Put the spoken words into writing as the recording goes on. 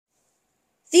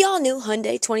The all-new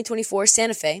Hyundai 2024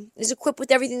 Santa Fe is equipped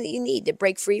with everything that you need to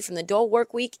break free from the dull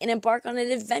work week and embark on an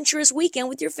adventurous weekend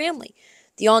with your family.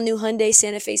 The all-new Hyundai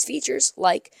Santa Fe's features,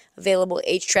 like available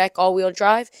H-Track all-wheel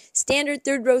drive, standard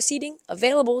third-row seating,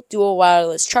 available dual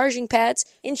wireless charging pads,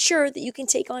 ensure that you can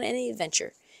take on any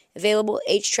adventure. Available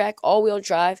H-Track all-wheel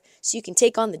drive so you can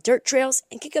take on the dirt trails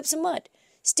and kick up some mud.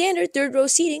 Standard third-row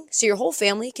seating so your whole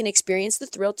family can experience the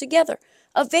thrill together.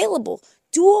 Available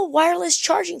dual wireless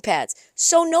charging pads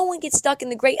so no one gets stuck in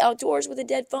the great outdoors with a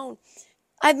dead phone.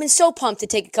 I've been so pumped to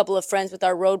take a couple of friends with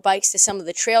our road bikes to some of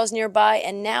the trails nearby,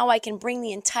 and now I can bring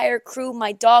the entire crew,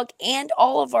 my dog, and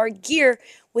all of our gear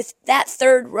with that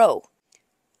third row.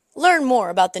 Learn more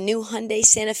about the new Hyundai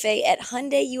Santa Fe at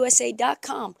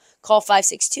HyundaiUSA.com. Call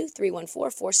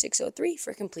 562-314-4603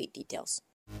 for complete details.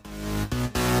 Come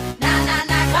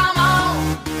on. Come on.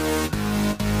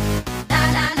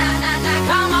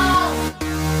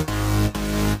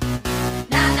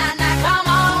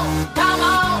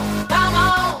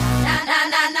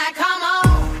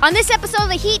 On this episode of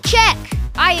The Heat Check,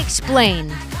 I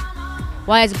explain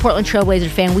why, as a Portland Trailblazer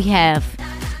fan, we have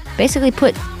basically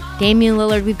put Damian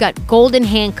Lillard, we've got golden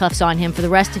handcuffs on him for the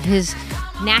rest of his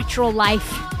natural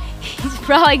life. He's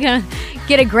probably going to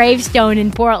get a gravestone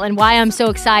in Portland, why I'm so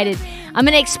excited. I'm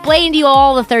going to explain to you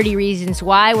all the 30 reasons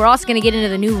why. We're also going to get into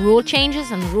the new rule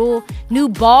changes and the new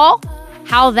ball,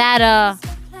 how that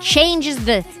changes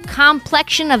the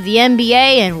complexion of the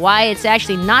NBA and why it's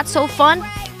actually not so fun,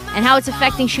 and how it's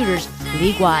affecting shooters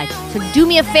league-wide. So do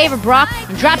me a favor, Brock,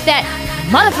 and drop that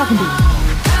motherfucking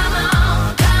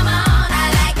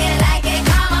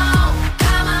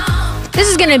beat. This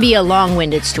is going to be a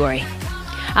long-winded story.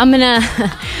 I'm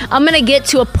gonna get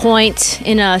to a point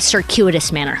in a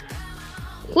circuitous manner.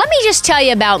 Let me just tell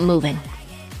you about moving.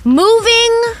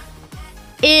 Moving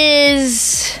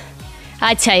is,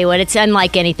 I tell you what, it's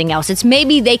unlike anything else. It's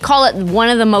maybe, they call it one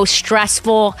of the most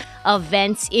stressful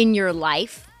events in your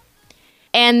life.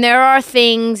 And there are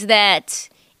things that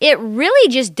it really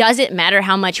just doesn't matter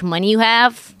how much money you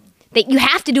have, that you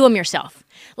have to do them yourself.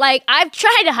 Like, I've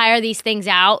tried to hire these things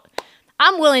out.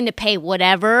 I'm willing to pay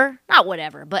whatever, not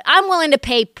whatever, but I'm willing to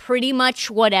pay pretty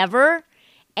much whatever.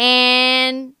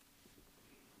 And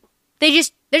they're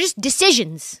just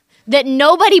decisions that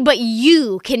nobody but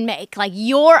you can make. Like,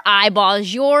 your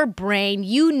eyeballs, your brain,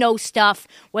 you know stuff,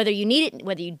 whether you need it,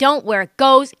 whether you don't, where it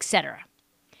goes, etc.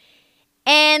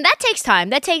 And that takes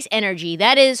time. That takes energy.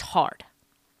 That is hard.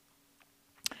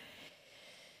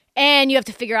 And you have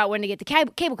to figure out when to get the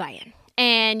cable guy in.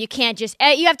 And you can't just,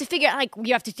 you have to figure out, like,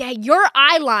 your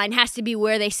eye line has to be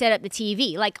where they set up the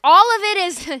TV. Like, all of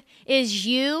it is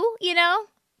you know?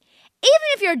 Even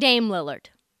if you're Dame Lillard.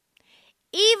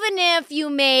 Even if you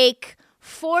make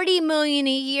 $40 million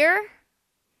a year,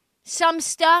 some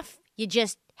stuff you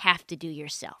just have to do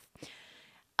yourself.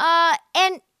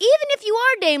 And even if you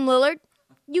are Dame Lillard,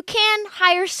 you can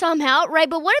hire some out, right?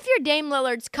 But what if you're Dame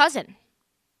Lillard's cousin?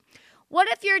 What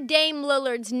if you're Dame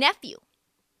Lillard's nephew?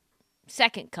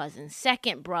 Second cousin,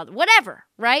 second brother, whatever,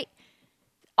 right?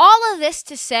 All of this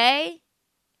to say,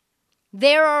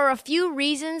 there are a few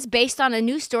reasons based on a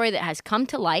new story that has come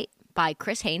to light by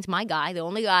Chris Haynes, my guy, the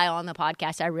only guy on the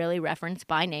podcast I really reference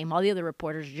by name. All the other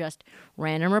reporters are just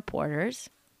random reporters.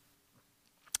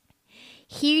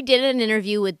 He did an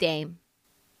interview with Dame.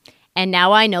 And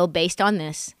now I know, based on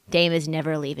this, Dame is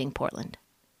never leaving Portland.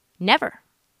 Never.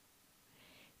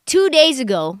 2 days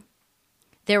ago,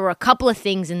 there were a couple of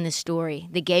things in this story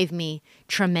that gave me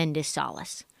tremendous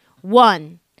solace.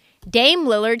 One, Dame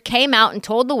Lillard came out and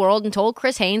told the world, and told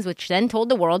Chris Haynes, which then told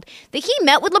the world, that he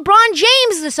met with LeBron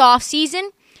James this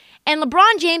offseason, and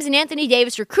LeBron James and Anthony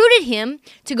Davis recruited him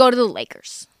to go to the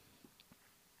Lakers.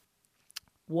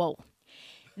 Whoa.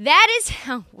 That is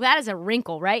a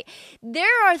wrinkle, right?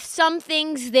 There are some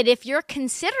things that if you're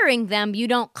considering them, you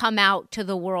don't come out to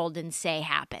the world and say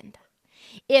happened.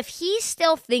 If he's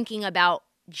still thinking about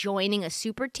joining a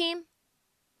super team,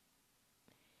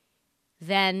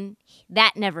 then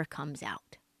that never comes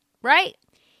out, right?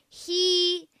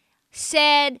 He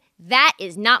said, that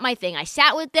is not my thing. I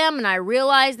sat with them and I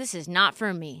realized this is not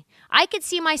for me. I could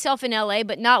see myself in LA,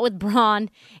 but not with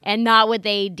Bron and not with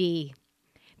AD.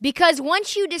 Because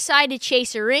once you decide to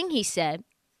chase a ring, he said,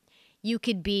 you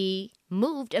could be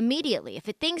moved immediately. If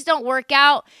things don't work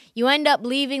out, you end up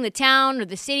leaving the town or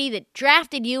the city that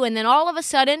drafted you, and then all of a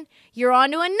sudden, you're on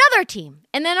to another team,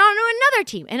 and then on to another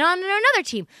team, and on to another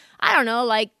team. I don't know,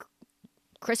 like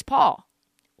Chris Paul,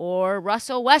 or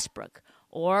Russell Westbrook,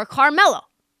 or Carmelo,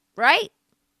 right?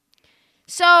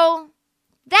 So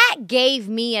that gave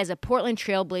me, as a Portland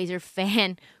Trailblazer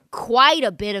fan, quite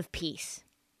a bit of peace.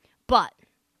 But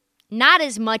not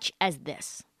as much as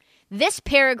this. This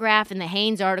paragraph in the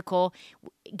Hanes article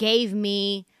gave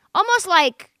me almost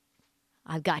like,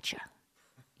 I've got you.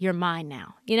 You're mine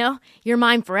now. You know, you're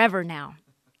mine forever now.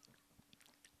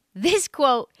 This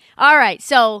quote, all right,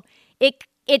 so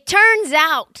it turns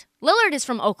out Lillard is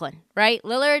from Oakland, right?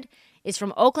 Lillard is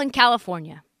from Oakland,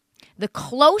 California. The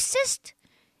closest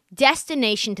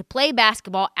destination to play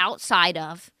basketball outside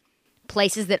of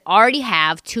places that already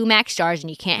have 2 max stars, and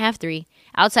you can't have 3,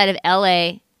 outside of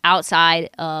LA, outside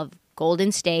of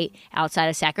Golden State, outside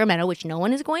of Sacramento, which no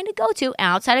one is going to go to,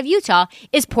 outside of Utah,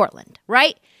 is Portland,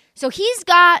 right? So he's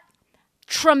got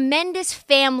tremendous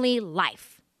family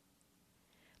life.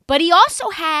 But he also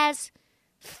has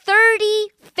 30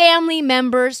 family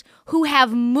members who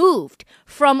have moved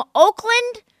from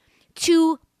Oakland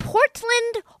to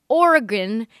Portland,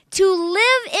 Oregon, to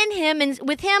live in him and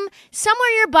with him somewhere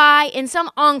nearby in some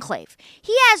enclave.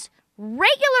 He has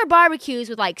regular barbecues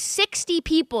with like 60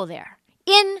 people there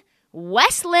in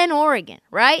Westland, Oregon,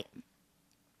 right?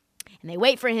 And they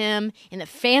wait for him in the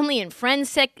family and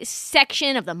friends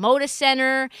section of the Moda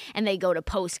Center, and they go to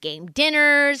post-game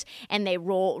dinners, and they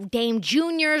roll Dame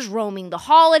Juniors roaming the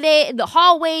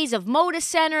hallways of Moda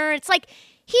Center. It's like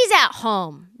he's at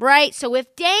home, right? So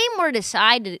if Dame were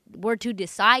to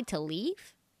decide to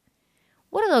leave,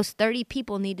 what do those 30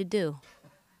 people need to do?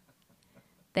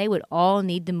 They would all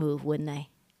need to move, wouldn't they?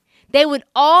 They would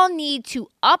all need to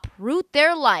uproot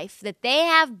their life that they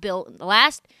have built in the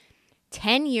last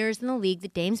 10 years in the league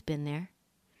that Dame's been there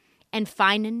and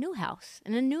find a new house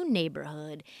and a new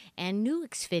neighborhood and new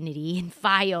Xfinity and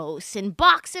Fios and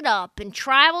box it up and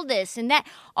travel this and that.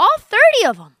 All 30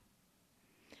 of them.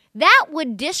 That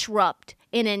would disrupt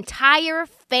an entire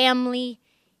family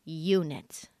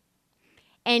unit.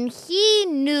 And he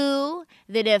knew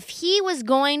that if he was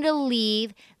going to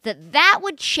leave, that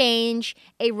would change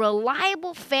a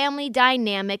reliable family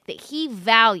dynamic that he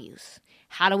values.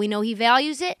 How do we know he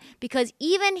values it? Because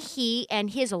even he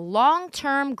and his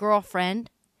long-term girlfriend,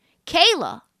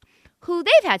 Kayla, who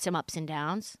they've had some ups and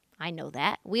downs, I know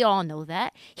that, we all know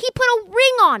that, he put a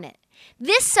ring on it.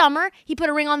 This summer, he put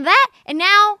a ring on that, and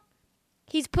now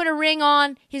he's put a ring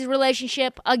on his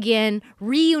relationship again,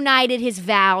 reunited his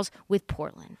vows with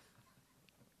Portland.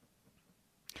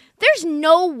 There's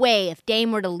no way if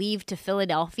Dame were to leave to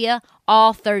Philadelphia,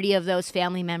 all 30 of those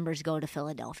family members go to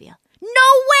Philadelphia. No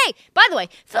way! By the way,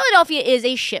 Philadelphia is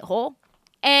a shithole.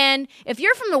 And if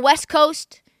you're from the West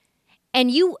Coast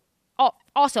and you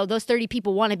also, those 30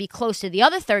 people want to be close to the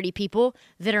other 30 people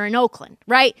that are in Oakland,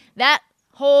 right? That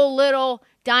whole little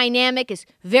dynamic is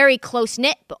very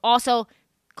close-knit, but also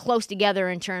close together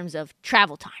in terms of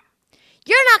travel time.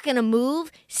 You're not going to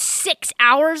move 6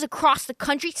 hours across the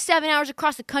country, 7 hours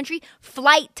across the country,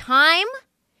 flight time,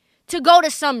 to go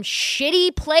to some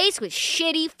shitty place with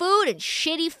shitty food and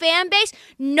shitty fan base?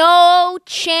 No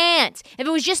chance. If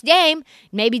it was just Dame,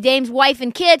 maybe Dame's wife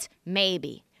and kids,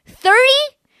 maybe. 30?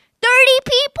 30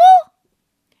 people?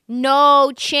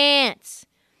 No chance.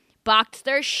 Box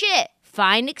their shit.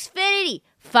 Find Xfinity.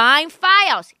 Find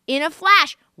Fios in a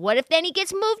flash. What if then he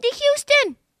gets moved to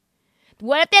Houston?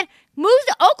 What if then moves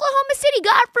to Oklahoma City?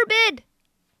 God forbid.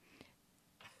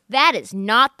 That is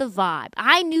not the vibe.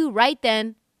 I knew right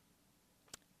then.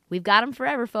 We've got him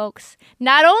forever, folks.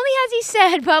 Not only has he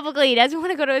said publicly he doesn't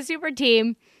want to go to a super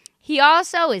team, he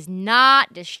also is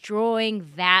not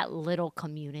destroying that little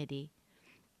community.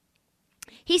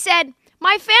 He said,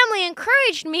 "My family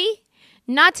encouraged me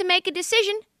not to make a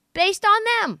decision based on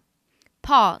them."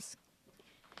 Pause.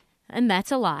 And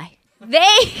that's a lie.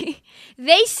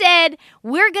 They said,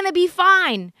 "We're going to be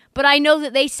fine." But I know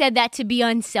that they said that to be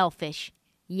unselfish.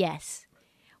 Yes.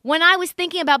 When I was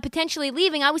thinking about potentially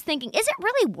leaving, I was thinking, is it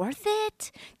really worth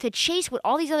it to chase what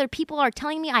all these other people are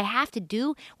telling me I have to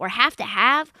do or have to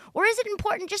have? Or is it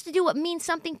important just to do what means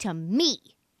something to me?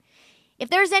 If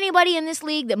there's anybody in this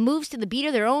league that moves to the beat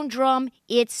of their own drum,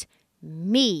 it's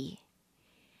me.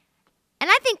 And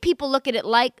I think people look at it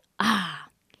like,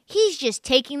 he's just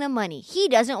taking the money. He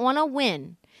doesn't want to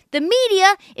win. The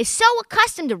media is so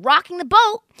accustomed to rocking the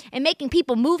boat and making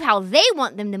people move how they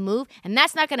want them to move, and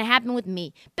that's not going to happen with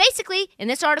me. Basically, in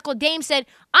this article, Dame said,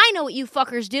 I know what you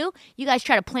fuckers do. You guys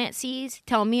try to plant seeds,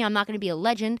 telling me I'm not going to be a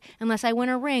legend unless I win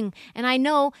a ring. And I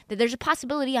know that there's a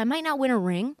possibility I might not win a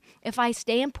ring if I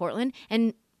stay in Portland.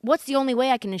 And what's the only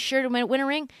way I can ensure to win a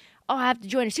ring? Oh, I have to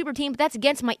join a super team, but that's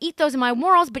against my ethos and my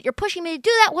morals, but you're pushing me to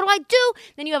do that. What do I do?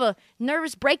 Then you have a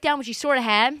nervous breakdown, which you sort of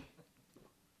had.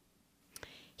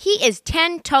 He is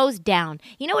 10 toes down.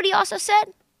 You know what he also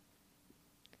said?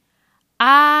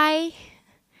 I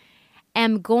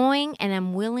am going and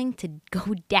I'm willing to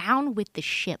go down with the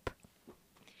ship.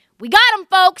 We got him,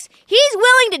 folks. He's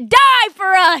willing to die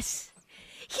for us.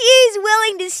 He's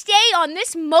willing to stay on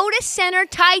this Moda Center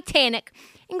Titanic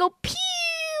and go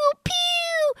pew,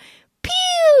 pew,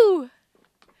 pew.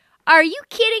 Are you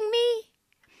kidding me?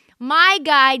 My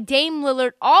guy, Dame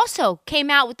Lillard, also came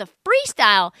out with a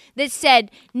freestyle that said,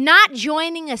 not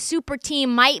joining a super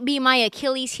team might be my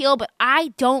Achilles heel, but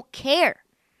I don't care.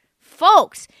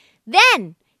 Folks,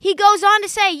 then he goes on to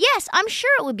say, yes, I'm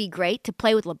sure it would be great to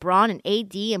play with LeBron and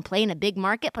AD and play in a big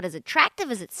market, but as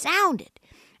attractive as it sounded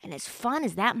and as fun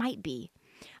as that might be,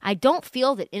 I don't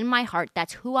feel that in my heart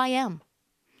that's who I am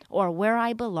or where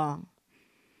I belong.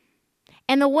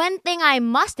 And the one thing I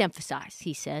must emphasize,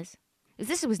 he says, is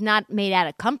this was not made out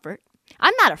of comfort.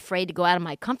 I'm not afraid to go out of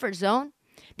my comfort zone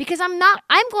because I'm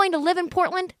going to live in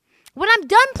Portland when I'm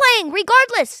done playing,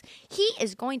 regardless. He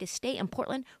is going to stay in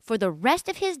Portland for the rest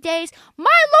of his days. My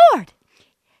Lord!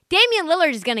 Damian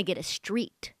Lillard is going to get a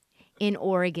street in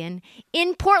Oregon.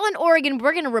 In Portland, Oregon,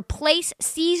 we're going to replace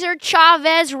Cesar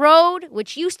Chavez Road,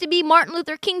 which used to be Martin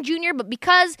Luther King Jr., but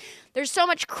because there's so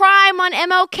much crime on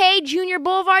MLK Jr.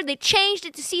 Boulevard, they changed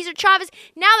it to Cesar Chavez.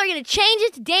 Now they're going to change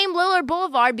it to Dame Lillard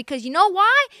Boulevard because you know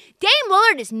why? Dame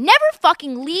Lillard is never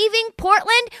fucking leaving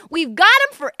Portland. We've got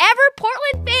him forever.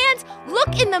 Portland fans,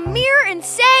 look in the mirror and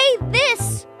say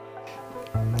this.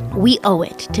 We owe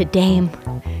it to Dame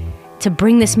to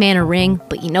bring this man a ring,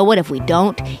 but you know what? If we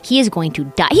don't, he is going to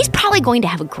die. He's probably going to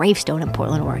have a gravestone in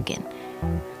Portland, Oregon.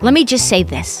 Let me just say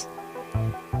this.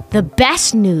 The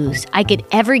best news I could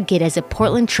ever get as a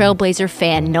Portland Trailblazer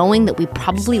fan, knowing that we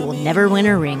probably will never win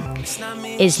a ring,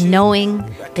 is knowing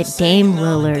that Dame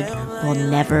Lillard will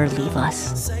never leave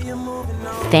us.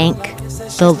 Thank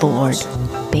the Lord,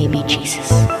 baby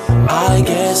Jesus. I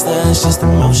guess that's just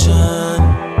emotion.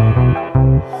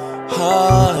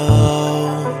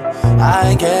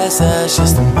 I guess that's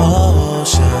just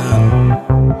emotion.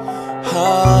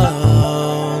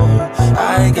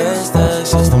 I guess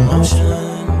that's just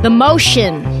emotion. The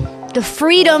motion, the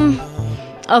freedom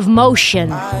of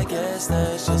motion. I guess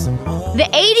that's just emotion. The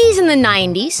 80s and the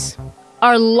 90s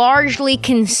are largely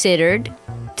considered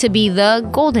to be the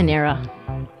golden era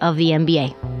of the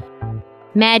NBA.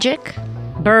 Magic,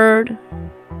 Bird,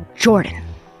 Jordan.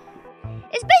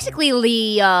 It's basically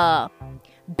the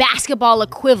basketball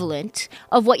equivalent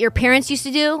of what your parents used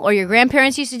to do or your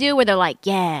grandparents used to do, where they're like,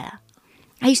 yeah,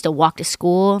 I used to walk to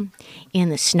school in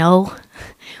the snow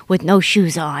with no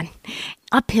shoes on,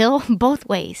 uphill both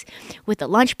ways, with a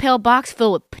lunch pail box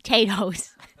filled with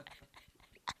potatoes.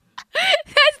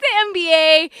 That's the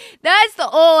NBA. That's the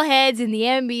old heads in the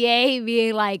NBA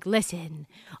being like, listen,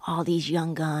 all these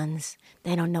young guns,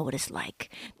 they don't know what it's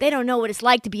like. They don't know what it's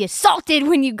like to be assaulted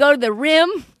when you go to the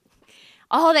rim.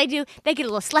 All they do, they get a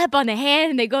little slap on the hand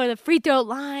and they go to the free throw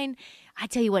line. I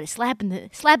tell you what, a slap in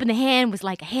the hand was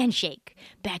like a handshake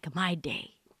back in my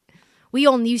day. We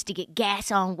only used to get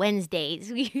gas on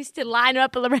Wednesdays. We used to line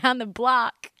up around the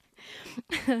block.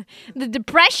 The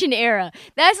Depression era.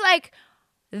 That's like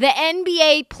the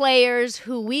NBA players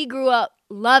who we grew up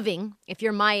loving, if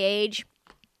you're my age,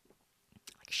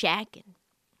 like Shaq and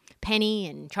Penny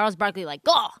and Charles Barkley, like,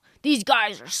 oh, these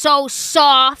guys are so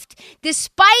soft.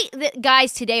 Despite that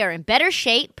guys today are in better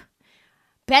shape,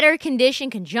 better condition,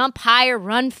 can jump higher,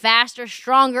 run faster,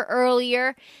 stronger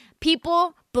earlier,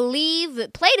 people believe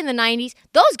that played in the 90s,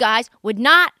 those guys would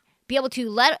not be able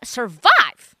to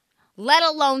survive, let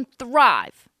alone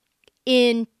thrive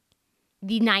in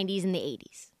the 90s and the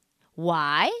 80s.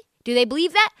 Why do they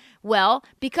believe that? Well,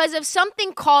 because of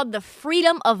something called the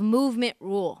freedom of movement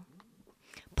rule.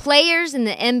 Players in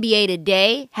the NBA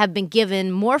today have been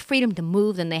given more freedom to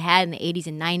move than they had in the 80s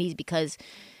and 90s because,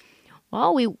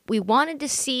 well, we wanted to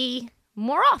see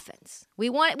more offense. We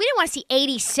didn't want to see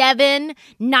 87,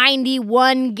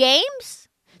 91 games.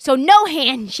 So no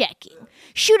hand checking.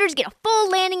 Shooters get a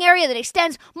full landing area that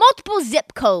extends multiple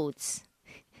zip codes.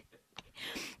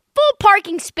 Full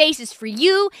parking spaces for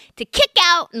you to kick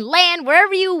out and land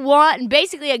wherever you want. And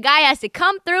basically a guy has to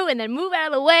come through and then move out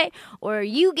of the way or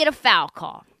you get a foul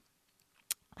call.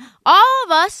 All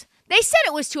of us, they said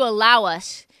it was to allow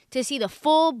us to see the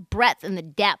full breadth and the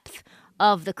depth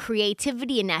of the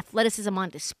creativity and athleticism on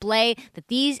display that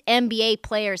these NBA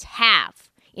players have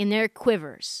in their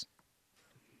quivers.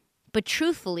 But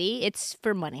truthfully, it's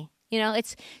for money. You know,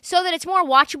 it's so that it's more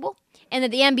watchable and that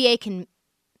the NBA can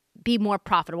be more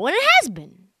profitable. And it has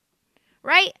been,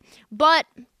 right? But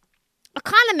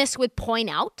economists would point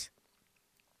out,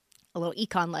 a little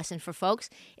econ lesson for folks,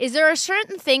 is there are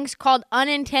certain things called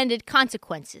unintended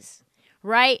consequences,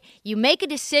 right? You make a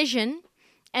decision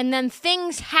and then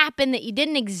things happen that you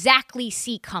didn't exactly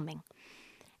see coming.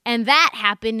 And that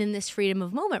happened in this freedom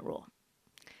of movement rule.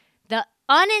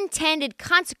 unintended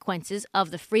consequences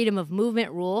of the freedom of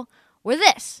movement rule were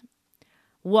this.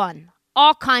 1.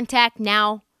 All contact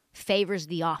now favors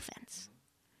the offense.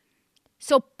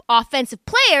 So offensive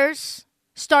players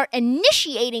start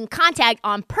initiating contact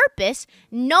on purpose,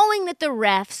 knowing that the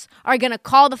refs are going to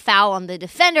call the foul on the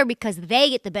defender because they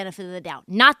get the benefit of the doubt,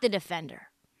 not the defender.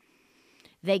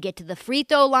 They get to the free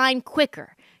throw line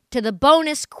quicker, to the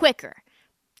bonus quicker.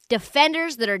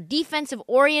 Defenders that are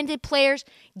defensive-oriented players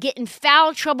get in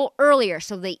foul trouble earlier,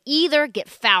 so they either get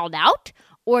fouled out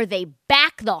or they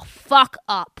back the fuck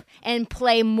up and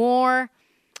play more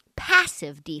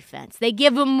passive defense. They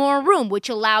give them more room, which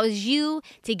allows you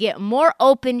to get more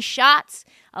open shots,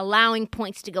 allowing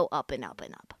points to go up and up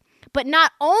and up. But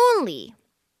not only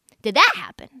did that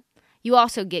happen, you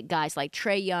also get guys like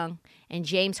Trae Young and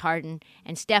James Harden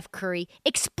and Steph Curry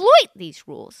exploit these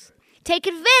rules. Take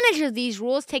advantage of these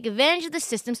rules, take advantage of the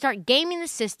system, start gaming the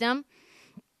system,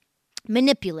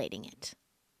 manipulating it.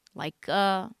 Like,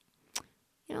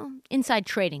 inside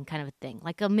trading kind of a thing,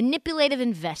 like a manipulative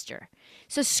investor.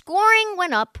 So scoring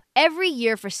went up every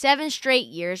year for 7 straight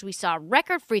years. We saw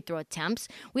record free throw attempts.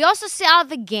 We also saw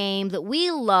the game that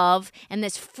we love and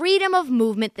this freedom of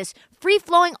movement, this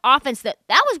free-flowing offense that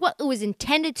was what it was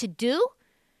intended to do,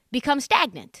 become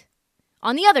stagnant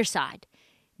on the other side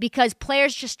because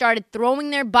players just started throwing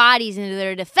their bodies into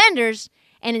their defenders,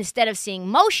 and instead of seeing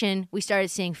motion, we started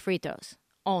seeing free throws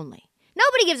only.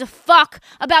 Nobody gives a fuck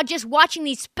about just watching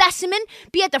these specimen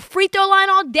be at the free throw line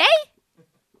all day.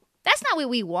 That's not what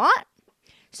we want.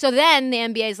 So then the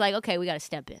NBA is like, okay, we got to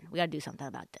step in. We got to do something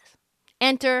about this.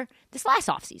 Enter this last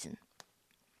offseason.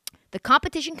 The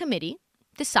competition committee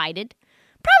decided,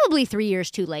 probably 3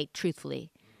 years too late,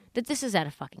 truthfully, that this is out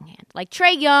of fucking hand. Like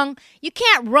Trae Young, you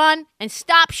can't run and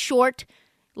stop short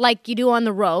like you do on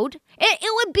the road.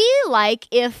 It would be like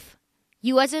if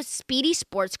you as a speedy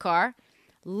sports car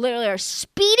literally are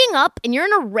speeding up and you're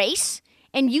in a race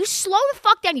and you slow the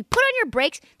fuck down, you put on your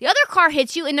brakes, the other car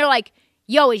hits you and they're like,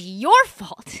 yo, it's your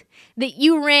fault that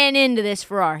you ran into this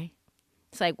Ferrari.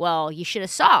 It's like, well, you should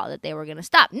have saw that they were going to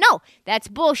stop. No, that's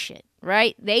bullshit,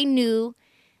 right? They knew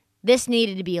this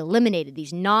needed to be eliminated,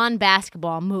 these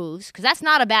non-basketball moves, because that's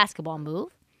not a basketball move.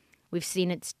 We've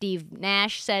seen it. Steve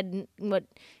Nash said what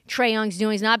Trae Young's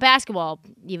doing is not basketball,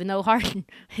 even though Harden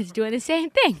is doing the same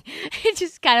thing. It's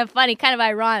just kind of funny, kind of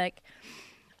ironic.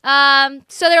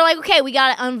 So they're like, okay, we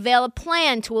got to unveil a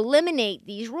plan to eliminate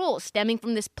these rules stemming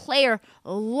from this player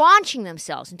launching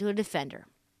themselves into a defender.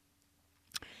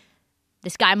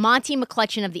 This guy, Monty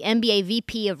McClutchin of the NBA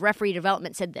VP of Referee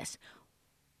Development, said this.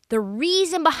 The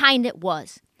reason behind it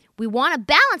was we want to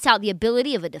balance out the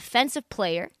ability of a defensive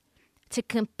player to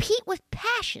compete with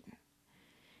passion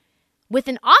with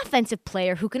an offensive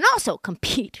player who can also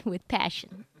compete with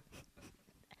passion.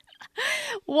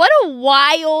 What a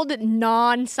wild,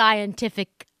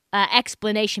 non-scientific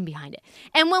explanation behind it.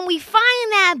 And when we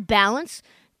find that balance,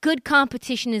 good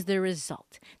competition is the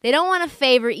result. They don't want to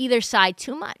favor either side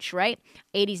too much, right?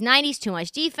 80s, 90s, too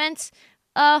much defense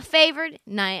favored.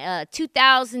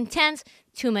 2010s,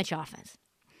 too much offense.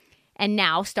 And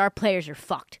now star players are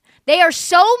fucked. They are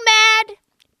so mad.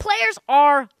 Players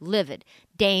are livid.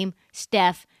 Dame,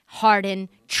 Steph, Harden,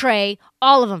 Trae,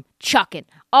 all of them chucking.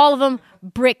 All of them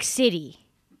Brick City.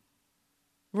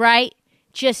 Right?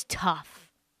 Just tough.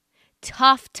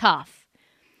 Tough.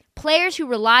 Players who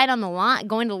relied on the line,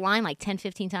 going to the line like 10,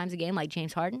 15 times a game, like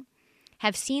James Harden,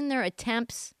 have seen their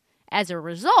attempts as a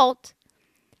result,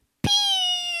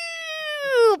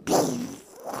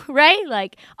 right?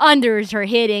 Like unders are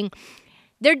hitting.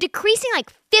 They're decreasing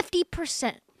like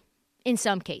 50% in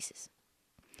some cases.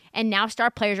 And now star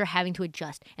players are having to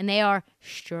adjust. And they are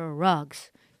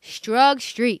strugs. Strug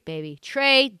Street, baby.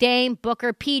 Trae, Dame,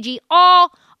 Booker, PG,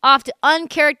 all off to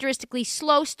uncharacteristically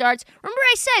slow starts. Remember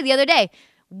I said the other day,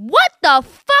 what the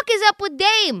fuck is up with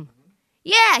Dame?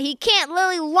 Yeah, he can't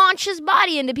literally launch his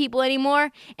body into people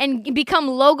anymore and become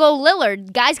Logo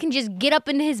Lillard. Guys can just get up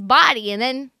into his body and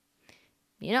then,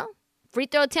 free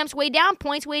throw attempts way down,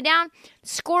 points way down.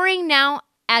 Scoring now,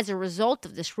 as a result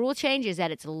of this rule change, is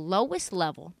at its lowest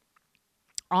level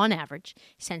on average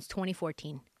since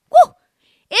 2014. Woo!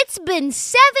 It's been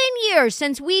 7 years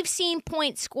since we've seen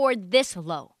points scored this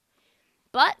low.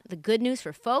 But the good news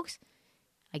for folks,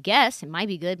 I guess, it might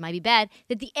be good, might be bad,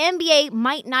 that the NBA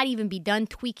might not even be done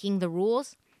tweaking the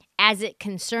rules as it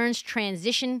concerns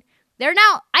transition. They're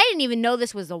now, I didn't even know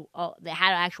this was they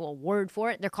had an actual word for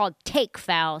it. They're called take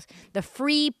fouls. The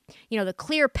free, the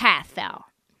clear path foul.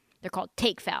 They're called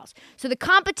take fouls. So the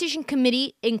competition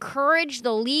committee encouraged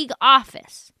the league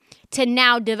office to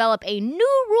now develop a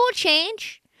new rule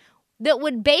change that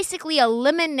would basically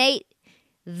eliminate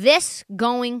this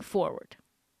going forward.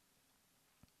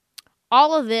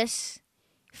 All of this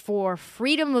for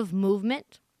freedom of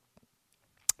movement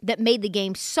that made the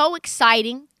game so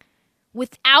exciting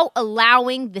without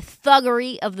allowing the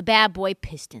thuggery of the bad boy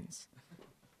Pistons.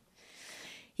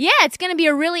 Yeah, it's going to be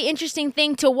a really interesting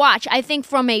thing to watch. I think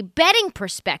from a betting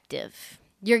perspective,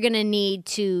 you're going to need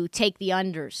to take the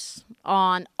unders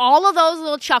on all of those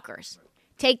little chuckers.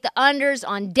 Take the unders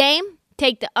on Dame.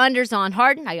 Take the unders on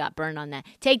Harden. I got burned on that.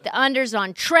 Take the unders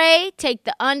on Trey. Take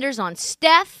the unders on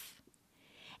Steph.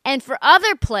 And for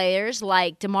other players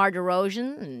like DeMar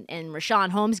DeRozan and Rashawn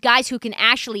Holmes, guys who can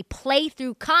actually play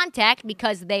through contact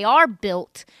because they are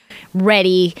built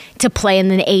ready to play in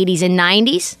the 80s and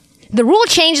 90s, the rule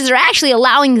changes are actually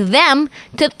allowing them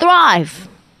to thrive.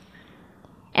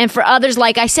 And for others,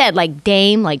 like I said, like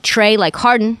Dame, like Trey, like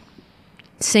Harden,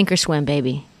 sink or swim,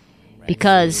 baby.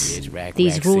 Because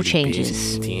these rule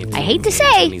changes, I hate to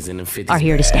say, are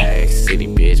here to stay. City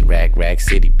bitch, rack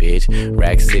city bitch,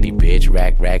 rack city bitch,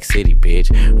 rack city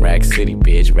bitch, rack city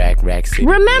bitch, rack city.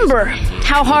 Remember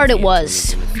how hard it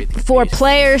was for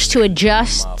players to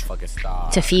adjust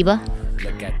to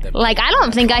FIBA? Like I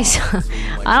don't think I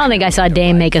saw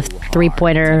Dame make a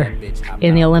 3-pointer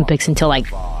in the Olympics until like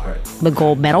the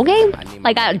gold medal game.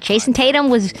 Like Jason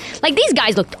Tatum was like, these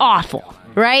guys looked awful,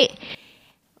 right?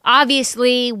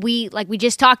 Obviously, we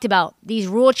just talked about, these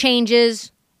rule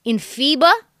changes in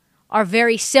FIBA are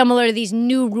very similar to these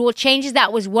new rule changes.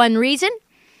 That was one reason.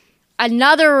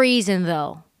 Another reason,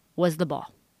 though, was the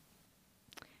ball.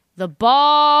 The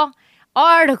ball,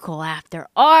 article after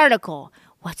article.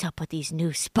 What's up with these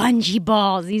new spongy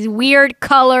balls? These weird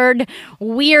colored,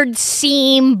 weird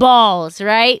seam balls,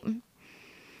 right?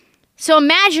 So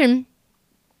imagine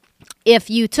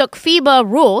if you took FIBA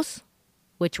rules,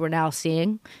 which we're now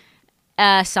seeing,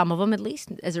 some of them at least,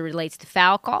 as it relates to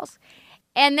foul calls.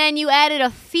 And then you added a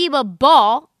FIBA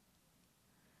ball,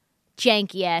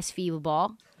 janky-ass FIBA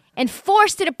ball, and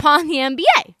forced it upon the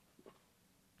NBA.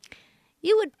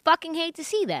 You would fucking hate to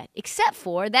see that, except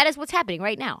for that is what's happening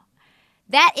right now.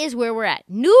 That is where we're at.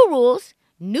 New rules,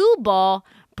 new ball,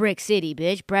 Brick City,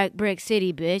 bitch, Brick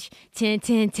City, bitch,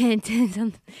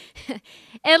 10.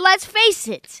 And let's face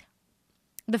it,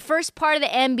 the first part of the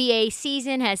NBA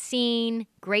season has seen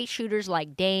great shooters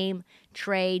like Dame,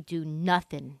 Trey do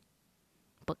nothing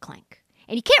but clank.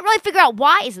 And you can't really figure out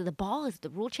why. Is it the ball? Is it the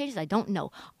rule changes? I don't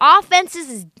know. Offense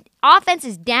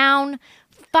is down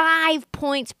 5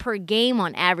 points per game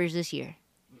on average this year.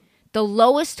 The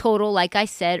lowest total, like I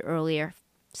said earlier,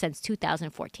 since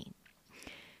 2014.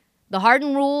 The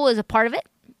Harden rule is a part of it.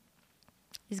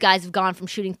 These guys have gone from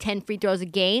shooting 10 free throws a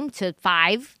game to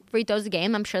 5 free throws a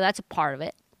game. I'm sure that's a part of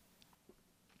it.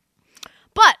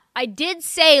 But I did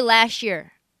say last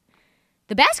year,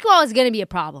 the basketball is going to be a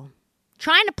problem.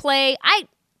 Trying to play, I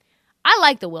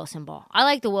like the Wilson ball. I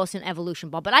like the Wilson Evolution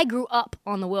ball. But I grew up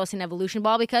on the Wilson Evolution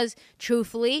ball because,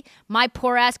 truthfully, my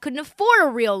poor ass couldn't afford a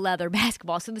real leather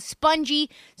basketball. So the spongy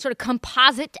sort of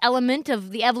composite element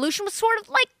of the Evolution was sort of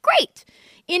like great.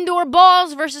 Indoor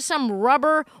balls versus some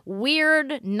rubber,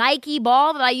 weird Nike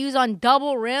ball that I use on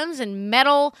double rims and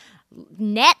metal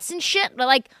nets and shit. But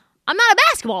like, I'm not a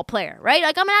basketball player, right?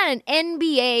 Like, I'm not an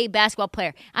NBA basketball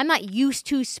player. I'm not used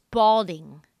to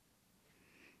Spalding.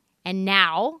 And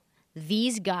now,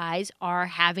 these guys are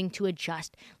having to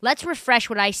adjust. Let's refresh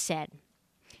what I said.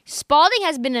 Spalding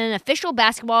has been an official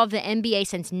basketball of the NBA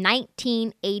since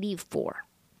 1984.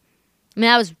 I mean,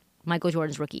 that was Michael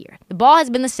Jordan's rookie year. The ball has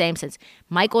been the same since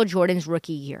Michael Jordan's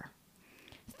rookie year.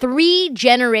 3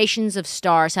 generations of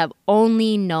stars have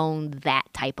only known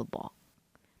that type of ball.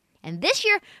 And this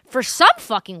year, for some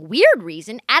fucking weird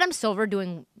reason, Adam Silver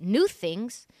doing new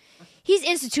things. He's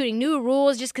instituting new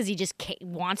rules just because he just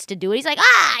wants to do it. He's like,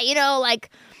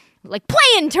 like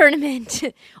play-in tournament.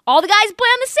 All the guys play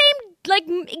on the same,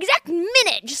 exact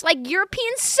minute, just like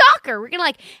European soccer. We're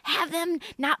going to, have them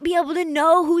not be able to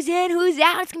know who's in, who's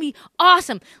out. It's going to be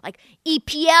awesome.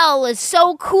 EPL is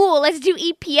so cool. Let's do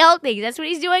EPL things. That's what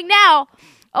he's doing now.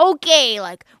 Okay,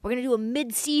 we're going to do a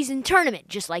mid-season tournament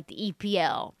just like the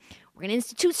EPL. We're going to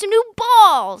institute some new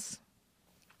balls.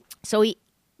 So he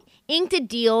inked a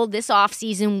deal this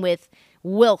offseason with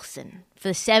Wilson for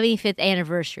the 75th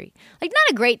anniversary. Not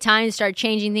a great time to start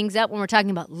changing things up when we're talking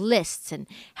about lists and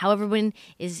how everyone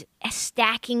is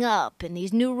stacking up and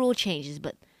these new rule changes.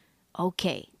 But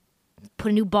okay,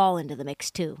 put a new ball into the mix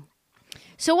too.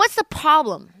 So what's the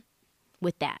problem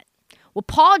with that? Well,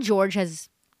 Paul George is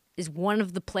one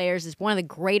of the players, is one of the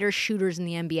greater shooters in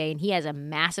the NBA, and he has a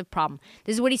massive problem.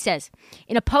 This is what he says.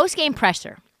 In a post-game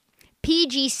presser,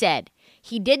 PG said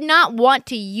He did not want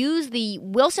to use the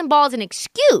Wilson ball as an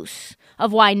excuse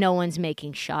of why no one's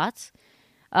making shots.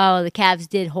 Oh, the Cavs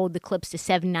did hold the Clips to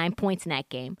 79 points in that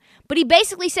game. But he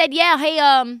basically said, yeah, hey,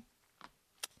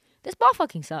 this ball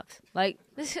fucking sucks. Like,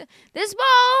 this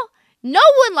ball, no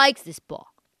one likes this ball.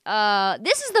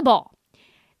 This is the ball.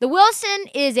 The Wilson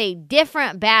is a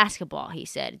different basketball, he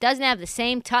said. It doesn't have the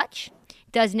same touch.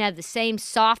 It doesn't have the same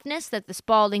softness that the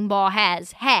Spalding ball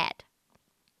has had.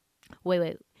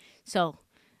 Wait. So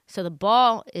the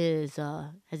ball has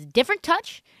a different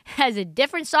touch, has a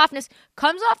different softness,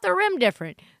 comes off the rim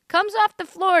different, comes off the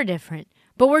floor different.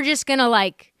 But we're just going to,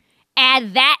 like,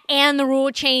 add that and the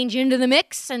rule change into the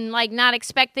mix and, like, not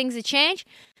expect things to change.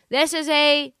 This is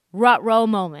a rut-row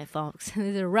moment, folks.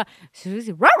 This is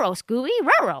a rut-row, Scooby,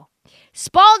 rut-row.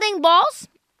 Spalding balls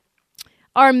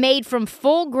are made from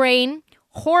full-grain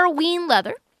Horween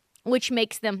leather, which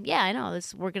makes them, yeah, I know,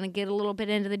 we're going to get a little bit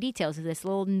into the details of this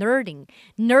little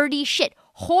nerdy shit.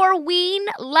 Horween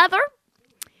leather,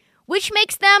 which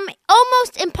makes them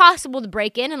almost impossible to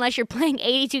break in unless you're playing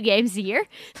 82 games a year.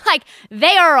 Like,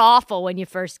 they are awful when you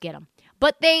first get them.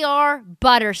 But they are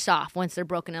butter soft once they're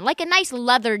broken in. Like a nice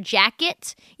leather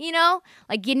jacket, you know?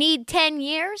 Like you need 10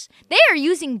 years. They are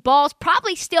using balls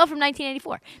probably still from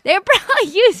 1984. They're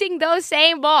probably using those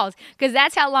same balls because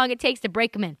that's how long it takes to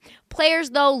break them in. Players,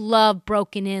 though, love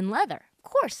broken in leather. Of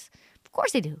course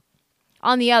they do.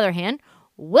 On the other hand,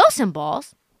 Wilson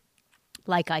balls,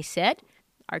 like I said,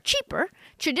 are cheaper,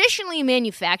 traditionally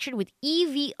manufactured with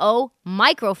EVO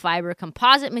microfiber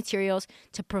composite materials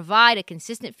to provide a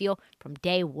consistent feel from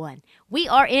day one. We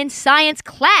are in science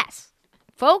class,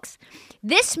 folks.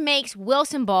 This makes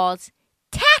Wilson balls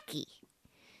tacky.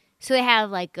 So they have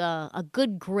like a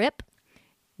good grip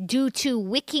due to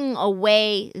wicking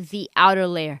away the outer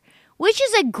layer, which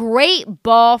is a great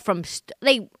ball from,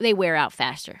 they wear out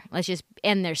faster.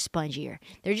 And they're spongier.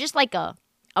 They're just like a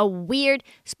weird,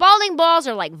 Spalding balls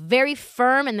are like very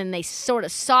firm and then they sort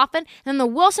of soften. And the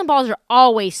Wilson balls are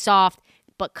always soft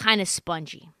but kind of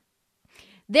spongy.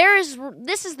 This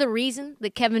is the reason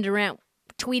that Kevin Durant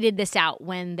tweeted this out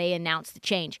when they announced the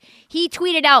change. He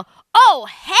tweeted out, "Oh,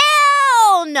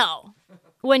 hell no,"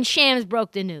 when Shams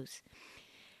broke the news.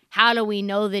 How do we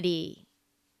know that he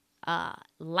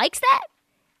likes that?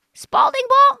 Spalding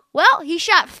ball? Well, he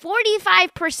shot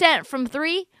 45% from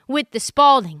three with the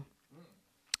Spalding.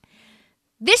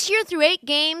 This year through 8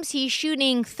 games, he's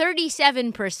shooting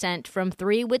 37% from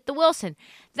 3 with the Wilson.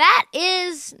 That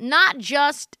is not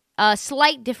just a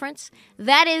slight difference.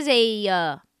 That is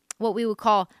what we would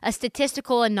call a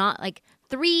statistical and not like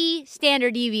 3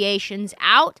 standard deviations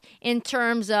out in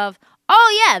terms of,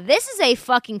 oh yeah, this is a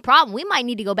fucking problem. We might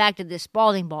need to go back to this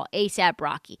Spalding ball ASAP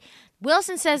Rocky.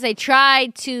 Wilson says they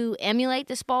tried to emulate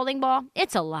the Spalding ball.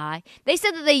 It's a lie. They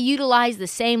said that they utilized the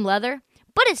same leather,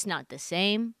 but it's not the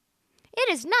same. It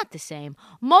is not the same.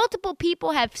 Multiple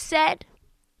people have said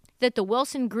that the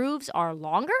Wilson grooves are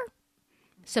longer,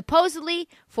 supposedly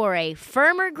for a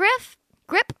firmer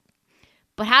grip.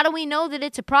 But how do we know that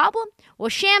it's a problem? Well,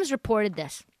 Shams reported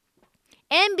this.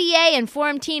 NBA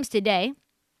informed teams today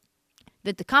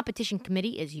that the competition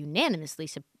committee is unanimously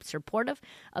supportive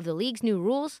of the league's new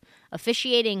rules,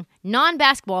 officiating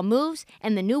non-basketball moves,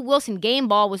 and the new Wilson game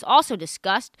ball was also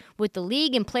discussed with the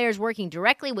league and players working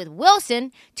directly with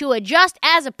Wilson to adjust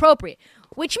as appropriate,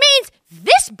 which means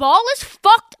this ball is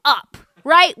fucked up,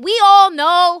 right? We all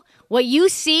know what you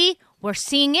see. We're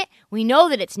seeing it. We know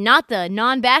that it's not the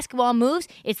non-basketball moves.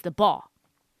 It's the ball.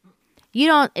 You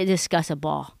don't discuss a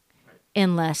ball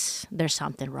unless there's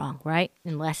something wrong, right?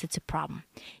 Unless it's a problem.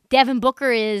 Devin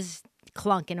Booker is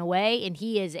clunking away, and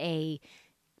he is a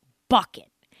bucket.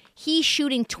 He's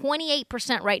shooting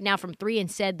 28% right now from 3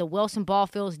 and said the Wilson ball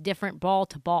feels different ball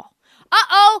to ball.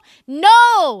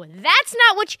 No, that's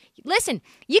not what listen,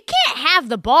 you can't have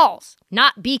the balls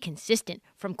not be consistent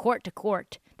from court to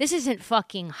court. This isn't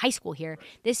fucking high school here.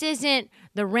 This isn't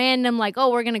the random, like, oh,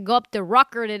 we're going to go up to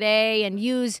Rucker today and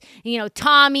use,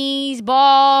 Tommy's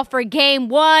ball for game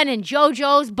 1 and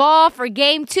JoJo's ball for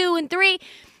game 2 and 3.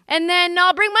 And then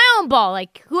I'll bring my own ball.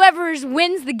 Like, whoever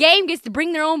wins the game gets to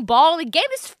bring their own ball. The game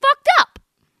is fucked up.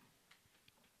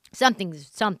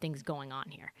 Something's going on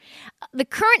here. The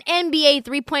current NBA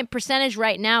three-point percentage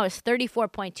right now is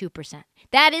 34.2%.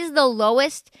 That is the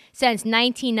lowest since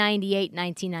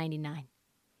 1998-1999.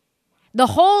 The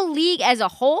whole league as a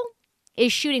whole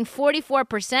is shooting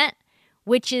 44%,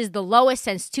 which is the lowest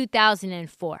since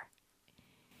 2004.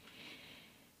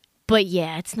 But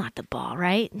yeah, it's not the ball,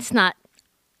 right? It's not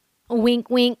wink,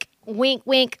 wink, wink,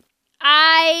 wink.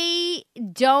 I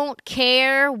don't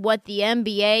care what the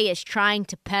NBA is trying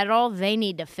to peddle. They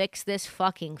need to fix this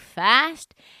fucking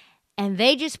fast. and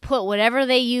they just put whatever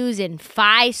they use in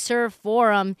Fiserv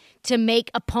Forum to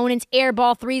make opponents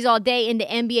airball threes all day into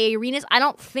NBA arenas. I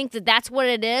don't think that that's what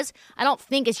it is. I don't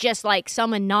think it's just like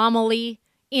some anomaly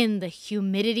in the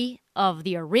humidity of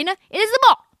the arena. It is the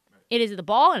ball. It is the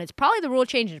ball, and it's probably the rule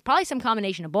change. It's probably some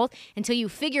combination of both until you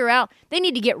figure out they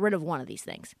need to get rid of one of these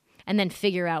things and then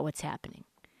figure out what's happening.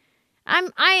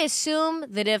 I assume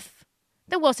that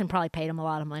Wilson probably paid him a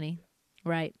lot of money,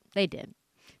 right? They did.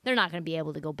 They're not going to be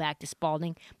able to go back to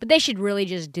Spalding, but they should really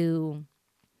just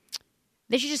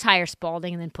they should just hire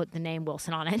Spalding and then put the name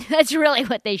Wilson on it. That's really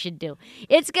what they should do.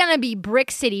 It's going to be Brick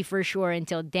City for sure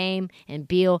until Dame and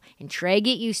Beal and Trey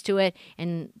get used to it,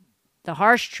 and the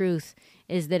harsh truth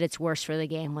is that it's worse for the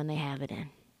game when they have it in.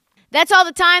 That's all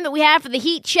the time that we have for the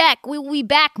Heat Check. We will be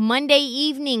back Monday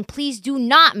evening. Please do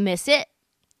not miss it.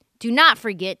 Do not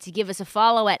forget to give us a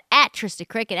follow at Trista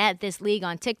Cricket at This League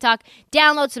on TikTok.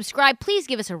 Download, subscribe. Please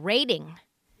give us a rating.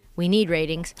 We need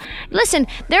ratings. Listen,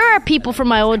 there are people from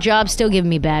my old job still giving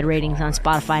me bad ratings on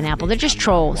Spotify and Apple. They're just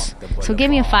trolls. So give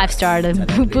me a 5-star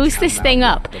to boost this thing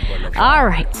up. All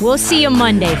right, we'll see you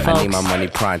Monday, folks. I need my money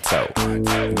pronto.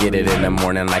 Get it in the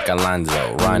morning like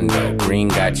Alonzo. Rondo. Green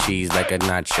got cheese like a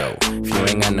nacho. If you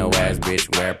ain't got no ass,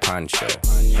 bitch, wear a poncho.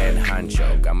 Head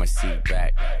honcho. Got my seat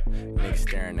back. Niggas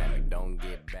staring at me. Don't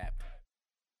get back.